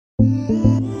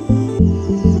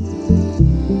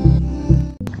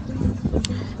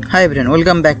Hi everyone,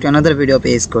 welcome back to another video of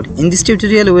Ascode. In this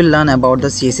tutorial we will learn about the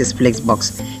CSS Flex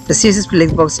box. The CSS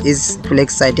Flex box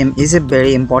flex item is a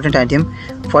very important item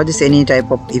for this any type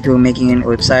of, if you are making a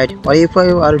website or if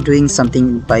you are doing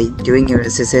something by doing your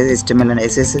CSS, HTML and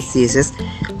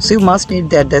CSS, so you must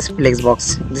need this flex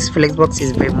box. This flex box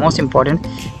is very most important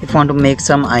if you want to make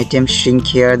some item shrink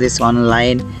here, this on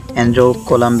line and row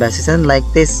column basis and like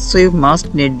this, so you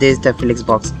must need the flex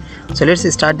box. So let's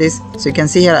start this. So you can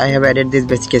see here I have added this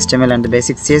basic HTML and the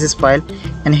basic CSS file,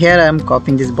 and here I am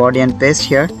copying this body and paste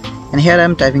here, and here I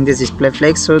am typing this display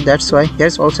flex. So that's why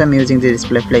here's also I'm using the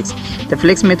display flex. The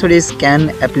flex method is can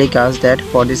apply that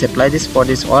for this apply this for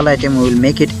this all item. We will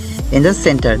make it in the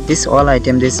center. This all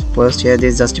item, this first here,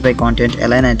 this justify content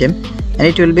align item, and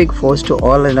it will be forced to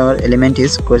all our element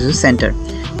is goes to center.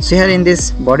 So here in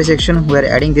this body section we are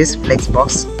adding this flex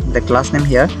box, the class name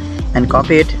here, and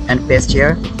copy it and paste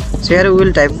here. So here we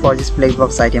will type for this flex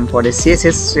box item for the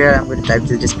CSS. So here I'm going to type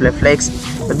this display flex.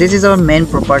 So this is our main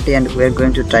property and we are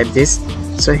going to type this.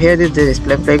 So here is the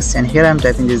display flex, and here I'm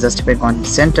typing this justify content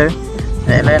center,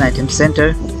 align item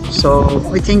center. So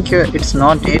we think it's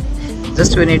not it,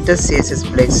 just we need the CSS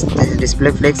flex, the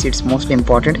display flex, it's mostly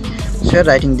important. So you're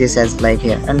writing this as like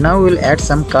here, and now we'll add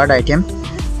some card item.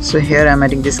 So here I'm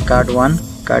adding this card 1,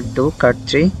 card 2, card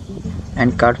 3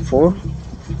 and card 4.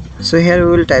 So here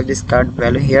we will type this card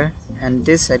value here, and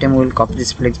this item will copy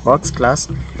this flex box class,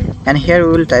 and here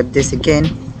we will type this again,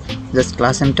 just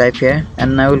class name type here,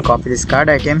 and now we'll copy this card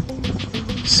item.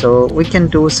 So we can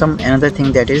do some another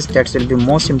thing that will be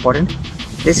most important.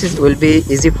 This will be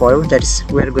easy for you. That's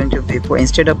we are going to be for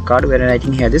instead of card we are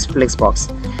writing here this flex box.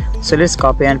 So let's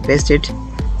copy and paste it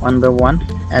one by one,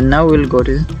 and now we'll go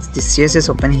to this CSS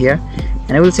open here,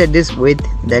 and I will set this width,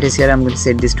 that is here I'm going to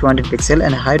set this 200 pixel,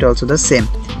 and height also the same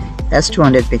as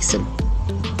 200 pixel,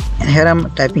 and here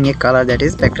I'm typing a color that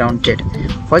is background red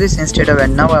for this instead of,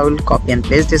 and now I will copy and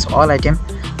paste this all item.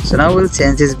 So now we'll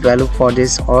change this value for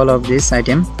this all of this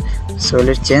item. So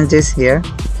let's change this here.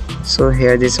 So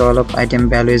here this all of item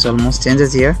value is almost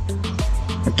changes here.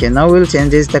 Okay, now we'll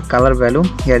change this the color value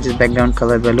here, this background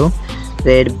color value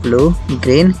red, blue,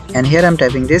 green, and here I'm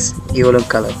typing this yellow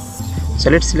color. So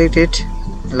let's select it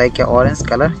like a orange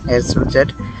color as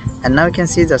that, and now you can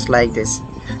see just like this.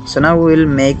 So now we will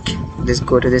make this,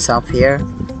 go to this up here,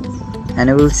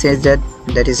 and I will say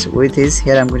that is width is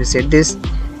here I'm going to set this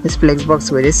flex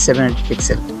box width is 700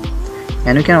 pixel,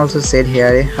 and we can also set here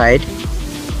a height,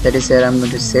 that is here I'm going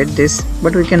to set this,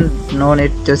 but we can no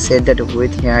need to set that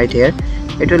width here, height here,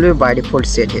 it will be by default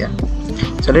set here.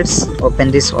 So let's open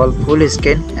this all full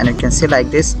screen, and you can see like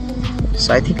this.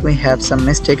 So I think we have some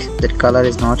mistake, that color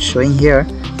is not showing here,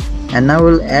 and now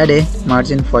we'll add a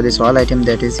margin for this all item,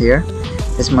 that is here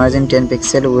this margin 10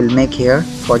 pixel will make here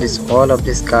for this all of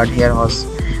this card here also,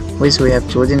 which we have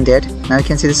chosen that. Now you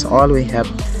can see this all we have.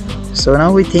 So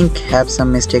now we think have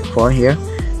some mistake for here.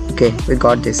 Okay, we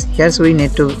got this here, so we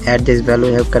need to add this value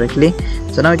here correctly.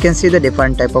 So now you can see the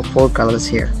different type of 4 colors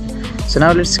here. So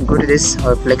now let's go to this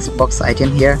our flex box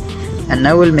item here, and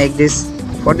now we'll make this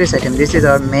for this item. This is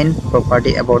our main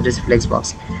property about this flex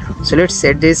box. So let's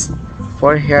set this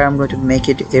for here. I'm going to make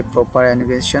it a proper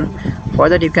animation for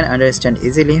that you can understand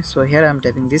easily. So here I'm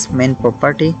typing this main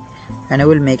property, and I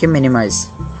will make a minimize,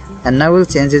 and now we'll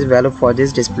change this value for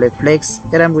this display flex.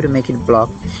 Here I'm going to make it block.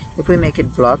 If we make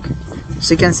it block,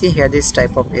 so you can see here this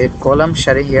type of a column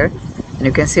share here, and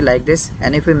you can see like this,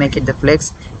 and if we make it the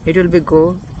flex, it will be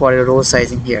go for a row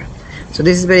sizing here. So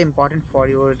this is very important for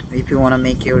your, if you want to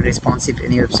make your responsive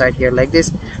in your website here like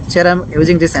this. So here I'm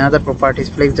using this another properties,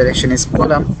 flex direction is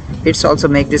column. It's also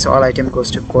make this all item goes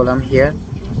to column here,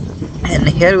 and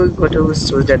here we go to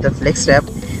choose that the flex wrap.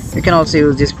 You can also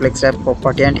use this flex wrap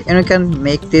property, and you can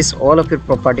make this all of your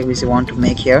property which you want to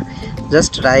make here.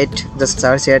 Just write the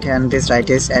search here, and this write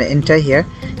is and enter here,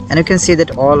 and you can see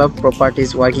that all of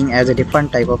properties working as a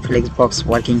different type of flex box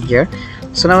working here.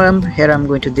 So now I'm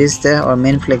going to this our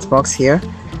main flex box here.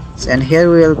 So, and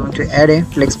here we are going to add a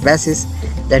flex basis,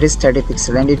 that is 30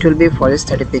 pixel, and it will be for this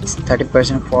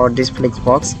 30% for this flex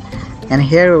box. And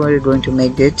here we are going to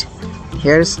make it,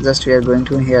 here's just we are going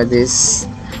to here this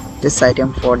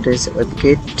item for this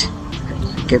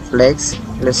webkit. Okay, flex,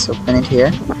 let's open it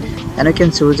here, and you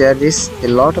can choose here this a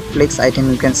lot of flex item.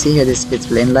 You can see here this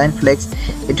display inline flex,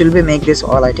 it will be make this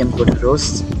all item go to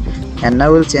rows. And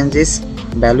now we'll change this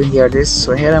value here this.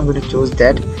 So here I'm going to choose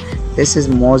that this is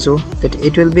Mojo, that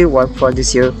it will be work for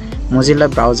this your Mozilla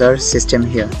browser system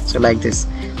here. So like this.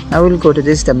 Now we'll go to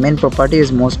this, the main property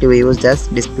is mostly we use as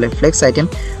display flex item,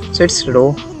 so it's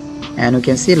row, and you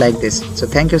can see like this. So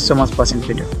thank you so much for watching the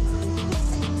video.